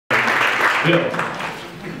Bill.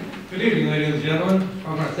 Good evening, ladies and gentlemen.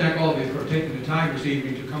 I want to thank all of you for taking the time this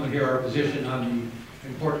evening to come and hear our position on the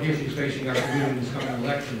important issues facing our community in this coming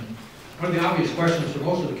election. One of the obvious questions for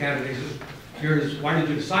most of the candidates here is, why did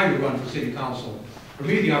you decide to run for city council? For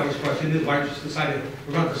me, the obvious question is, why did you decide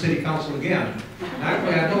to run for city council again? I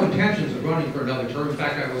had no intentions of running for another term. In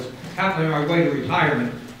fact, I was halfway on my way to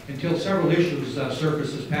retirement until several issues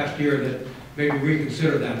surfaced this past year that made me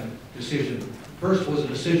reconsider that decision. First was a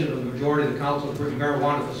decision of the majority of the council to bring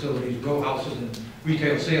marijuana facilities, grow houses, and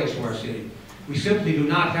retail sales to our city. We simply do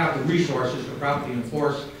not have the resources to properly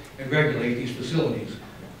enforce and regulate these facilities.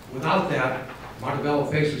 Without that, Montebello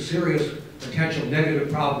faces serious potential negative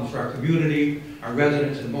problems for our community, our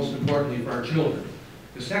residents, and most importantly for our children.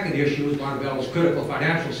 The second issue is Montebello's critical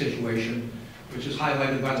financial situation, which is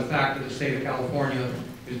highlighted by the fact that the state of California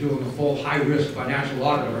is doing a full high-risk financial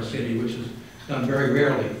audit of our city, which is done very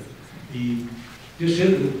rarely. The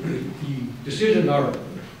decision or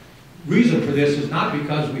reason for this is not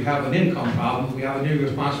because we have an income problem, we have an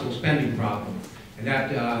irresponsible spending problem, and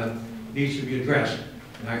that needs to be addressed.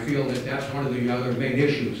 And I feel that that's one of the other main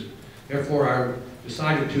issues. Therefore, I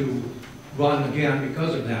decided to run again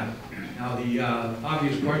because of that. Now, the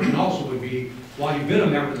obvious question also would be, while you've been a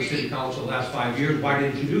member of the city council the last 5 years, why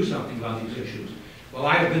didn't you do something about these issues? Well,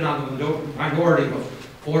 I have been on the minority of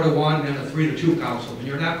a 4-to-1 and a 3-to-2 council. When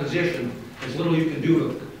you're in that position, there's little you can do to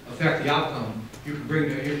affect the outcome. You can bring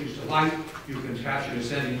the issues to light, you can cast your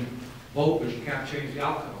dissenting vote, but you can't change the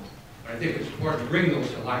outcome. But I think it's important to bring those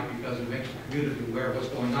to light because it makes the community aware of what's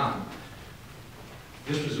going on.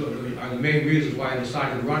 This are the main reasons why I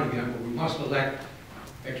decided to run again, but we must elect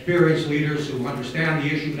experienced leaders who understand the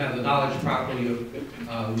issue and have the knowledge properly to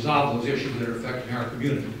resolve those issues that are affecting our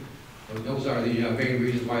community. So those are the main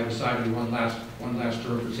reasons why I decided to run one last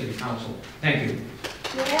term for city council. Thank you.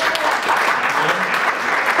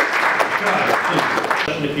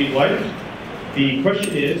 If you'd like. The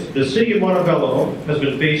question is, the city of Montebello has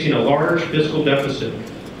been facing a large fiscal deficit.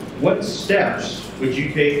 What steps would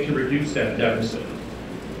you take to reduce that deficit?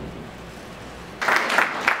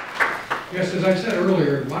 Yes, as I said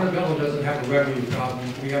earlier, Montebello doesn't have a revenue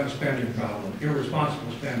problem, we have a spending problem,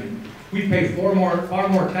 irresponsible spending. We pay far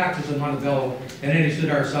more taxes in Montebello than any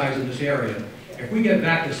city our size in this area. If we get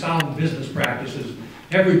back to sound business practices,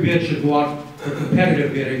 every bid should go out for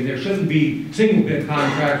competitive bidding. There shouldn't be single bid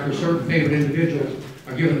contracts where certain favored individuals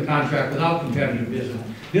are given the contract without competitive bidding.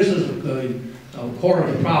 This is the core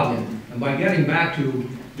of the problem. And by getting back to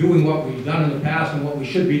doing what we've done in the past and what we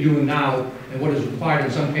should be doing now and what is required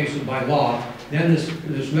in some cases by law, then this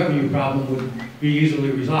revenue problem would be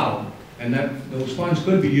easily resolved. And that those funds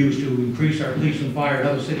could be used to increase our police and fire and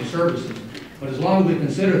other city services. But as long as we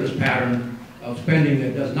consider this pattern of spending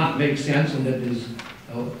that does not make sense and that is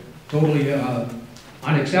totally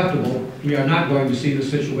unacceptable, we are not going to see the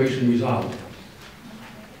situation resolved.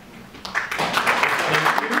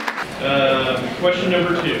 Question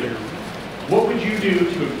number 2. What would you do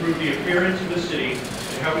to improve the appearance of the city,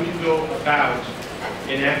 and how would you go about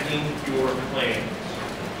enacting your plans?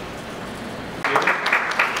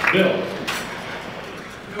 Bill.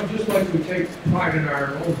 You know, just like we take pride in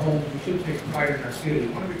our own homes, we should take pride in our city.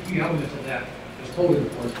 One of the key elements of that is code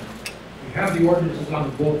enforcement. We have the ordinances on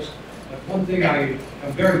the books, but one thing I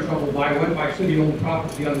am very troubled by, I went by city-owned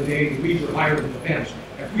property the other day, and weeds were higher than the fence.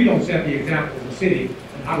 If we don't set the example in the city,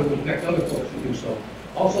 then how do we expect other folks to do so?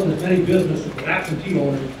 Also, there's many businesses with absentee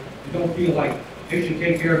owners who don't feel like they should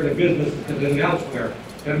take care of their business because they're elsewhere.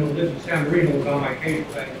 Gentleman who lives in San Marino was on my case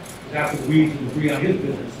today, was after the weeds and debris on his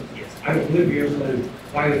business. I don't live here, so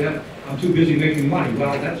why is that? I'm too busy making money. Well,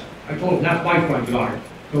 I told him that's my front yard.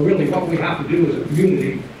 So really what we have to do as a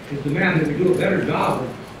community is demand that we do a better job of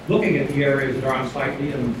looking at the areas that are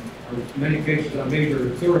unsightly and in many cases on major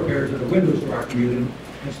thoroughfares that are windows to our community,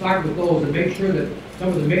 and start with those and make sure that some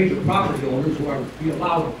of the major property owners who are be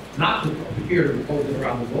allowed not to adhere to the codes that are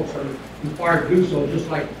on the books are required to do so, just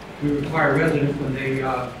like we require residents when they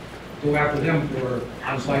go after them for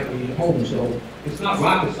unsightly homes. So it's not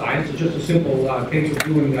rocket science, it's just a simple case of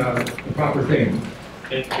doing the proper thing.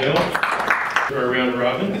 Thank you, Bill. For our round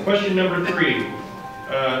robin. Question number 3,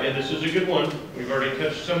 and this is a good one.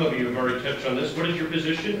 Some of you have already touched on this. What is your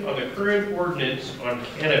position on the current ordinance on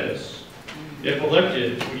cannabis? If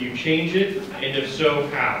elected, will you change it, and if so,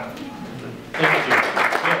 how? Thank you.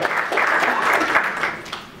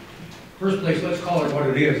 First place, let's call it what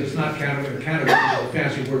it is. It's not cannabis. Cannabis is a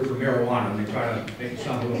fancy word for marijuana, and they try to make it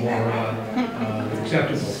sound a little more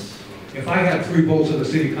acceptable. If I had 3 votes of the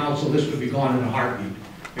city council, this would be gone in a heartbeat.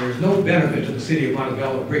 There is no benefit to the city of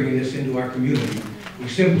Montebello bringing this into our community. We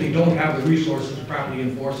simply don't have the resources to properly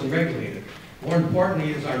enforce and regulate it. More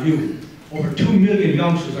importantly is our youth. over 2 million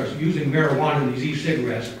youngsters are using marijuana in these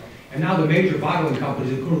e-cigarettes. And now the major bottling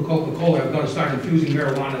companies, including Coca-Cola, are going to start infusing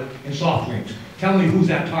marijuana in soft drinks. Tell me who's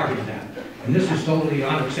that targeted at? And this is totally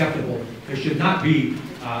unacceptable. There should not be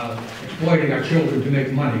exploiting our children to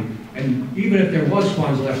make money. And even if there was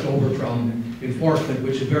funds left over from enforcement,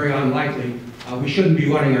 which is very unlikely, we shouldn't be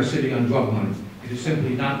running our city on drug money. It is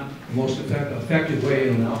simply not the most effective way,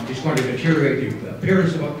 and it's going to deteriorate the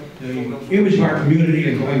appearance of the image of our community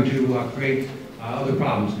and going to create other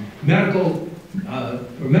problems.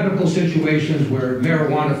 For medical situations where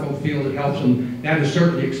marijuana folk feel it helps them, that is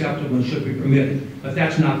certainly acceptable and should be permitted, but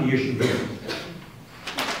that's not the issue here.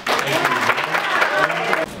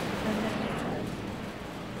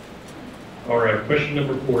 All right, question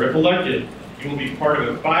number 4. If elected, you will be part of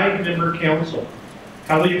a 5-member council.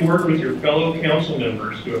 How will you work with your fellow council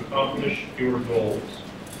members to accomplish your goals?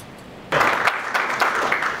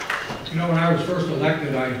 You know, when I was first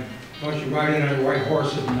elected, I thought you ride in on the right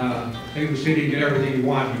horse and take the city and get everything you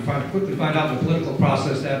want. You quickly find out in the political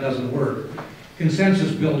process that doesn't work.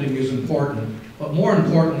 Consensus building is important, but more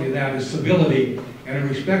importantly than that is civility and a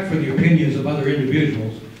respect for the opinions of other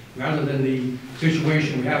individuals, rather than the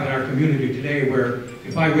situation we have in our community today where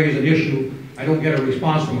if I raise an issue, I don't get a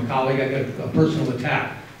response from a colleague, I get a personal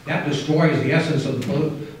attack. That destroys the essence of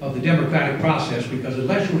the democratic process, because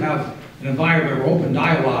unless you have an environment where open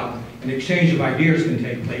dialogue and exchange of ideas can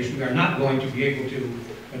take place, we are not going to be able to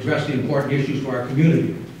address the important issues for our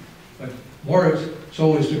community. But more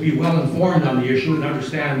so is to be well informed on the issue and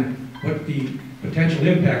understand what the potential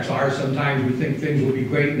impacts are. Sometimes we think things will be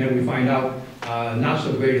great and then we find out not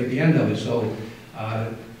so great at the end of it. So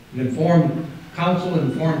an informed council,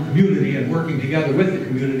 an informed community, and working together with the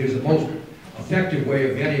community is the most effective way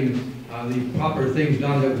of getting the proper things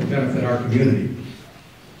done that will benefit our community.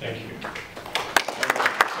 Thank you.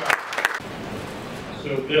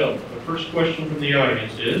 So, Bill, the first question from the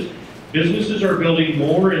audience is, businesses are building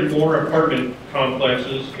more and more apartment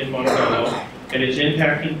complexes in Montebello, and it's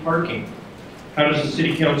impacting parking. How does the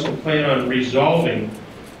City Council plan on resolving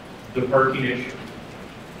the parking issue?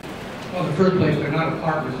 Well, in the first place, they're not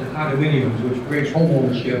apartments, they're condominiums, which creates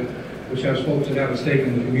homeownership, which has folks that have a stake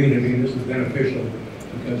in the community, and this is beneficial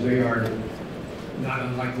because they are not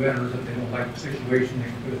unlike renters. If they don't like the situation, they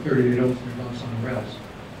can put a 30-day notice and they're going somewhere else.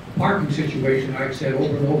 The parking situation, I've said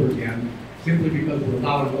over and over again, simply because we're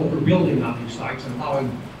allowing overbuilding on these sites and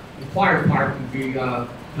allowing required parking to be done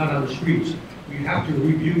on the streets. We have to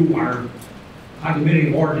review our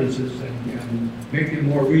condominium ordinances and make them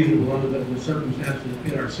more reasonable under the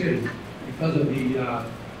circumstances in our city because of the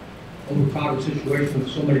overcrowded situation with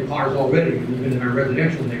so many cars already even in our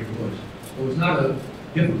residential neighborhoods. So it's not a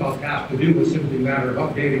difficult task to do, it's simply a matter of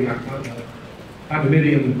updating our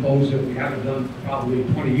condominium codes that we haven't done for probably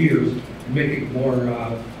 20 years and making it more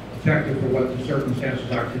effective for what the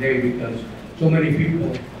circumstances are today, because so many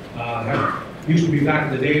people used to be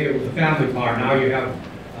back in the day there was a family car. Now you have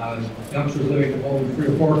youngsters living at home with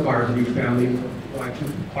 3 or 4 cars in each family, like 2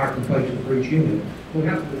 parking places for each unit. We'll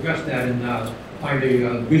have to address that and find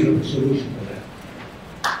a reasonable solution for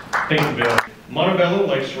that. Thank you, Bill. Montebello,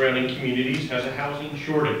 like surrounding communities, has a housing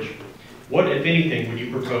shortage. What, if anything, would you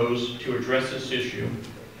propose to address this issue?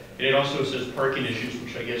 And it also says parking issues,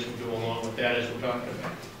 which I guess would go along with that as we're talking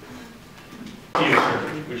about. Thank you,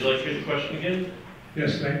 sir. Would you like to hear the question again?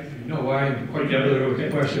 Yes, thank you. No, I'm quite familiar with the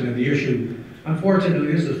question and the issue.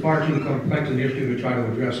 Unfortunately, this is far too complex an issue to try to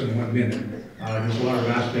address in 1 minute. There's a lot of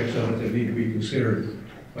aspects of it that need to be considered.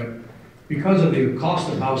 But because of the cost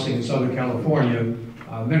of housing in Southern California,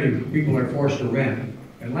 many people are forced to rent.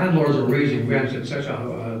 And landlords are raising rents at such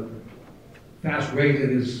a fast rate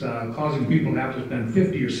that is causing people to have to spend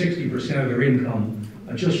 50 or 60% of their income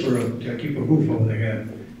just to keep a roof over their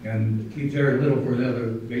head and keep very little for the other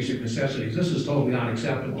basic necessities. This is totally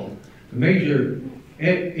unacceptable. The major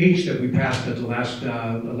H that we passed at the last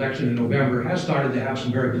election in November has started to have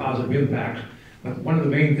some very positive impacts. But one of the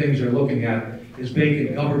main things they're looking at is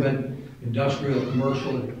vacant government, industrial,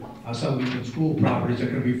 commercial, some even school properties that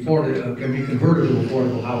can be converted to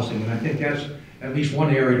affordable housing. And I think that's at least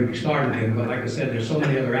one area to be started in. But like I said, there's so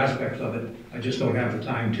many other aspects of it. I just don't have the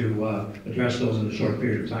time to address those in a short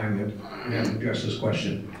period of time that we have to address this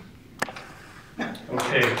question.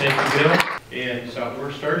 Okay, thank you, Bill. And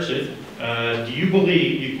Southward starts it. Do you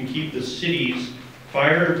believe you can keep the city's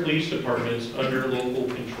fire and police departments under local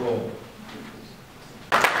control?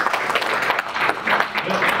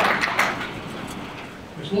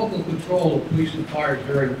 This local control of police and fire is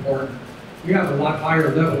very important. We have a lot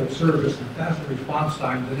higher level of service and faster response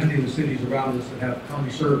times than any of the cities around us that have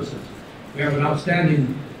county services. We have an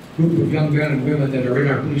outstanding group of young men and women that are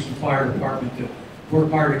in our police and fire department that work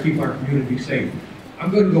hard to keep our community safe. I'm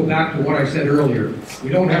going to go back to what I said earlier. We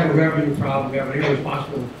don't have a revenue problem, we have an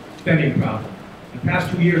irresponsible spending problem. In the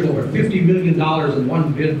past 2 years, over $50 million in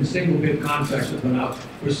one bid and single bid contracts have been out.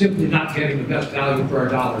 We're simply not getting the best value for our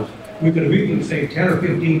dollars. We could have easily saved 10 or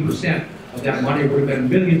 15% of that money. It would have been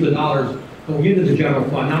millions of dollars going into the general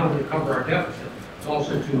fund, not only to cover our deficit, but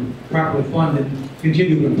also to properly fund and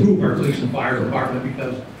continue to improve our police and fire department,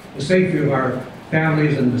 because the safety of our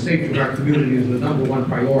families and the safety of our community is the #1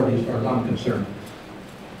 priority as far as I'm concerned.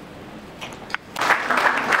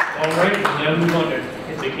 All right, we'll now move on to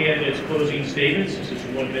the candidates' closing statements. This is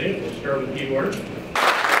 1 minute. We'll start with Ybarra.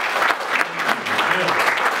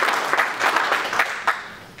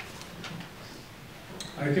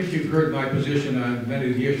 I think you've heard my position on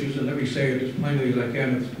many of the issues, and let me say it as plainly as I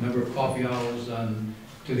can at the number of coffee hours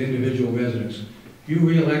to the individual residents. If you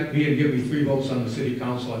re-elect me and give me 3 votes on the city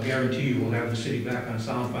council, I guarantee you we'll have the city back on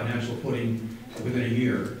sound financial footing within a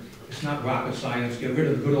year. It's not rocket science. Get rid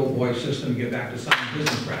of the good old boy system and get back to sound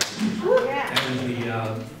business practices. That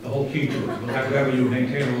is the whole key to it. We'll have revenue,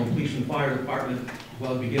 maintain our own police and fire department, as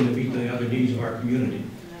well as begin to meet the other needs of our community.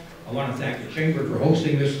 I want to thank the Chamber for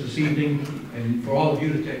hosting this evening, and for all of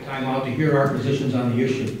you to take time out to hear our positions on the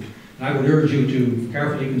issue. And I would urge you to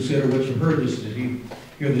carefully consider what you've heard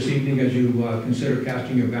here this evening as you consider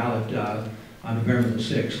casting your ballot on November the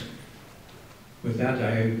 6th. With that,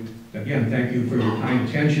 I again thank you for your kind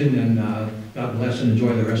attention, and God bless and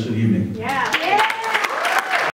enjoy the rest of the evening. Yeah.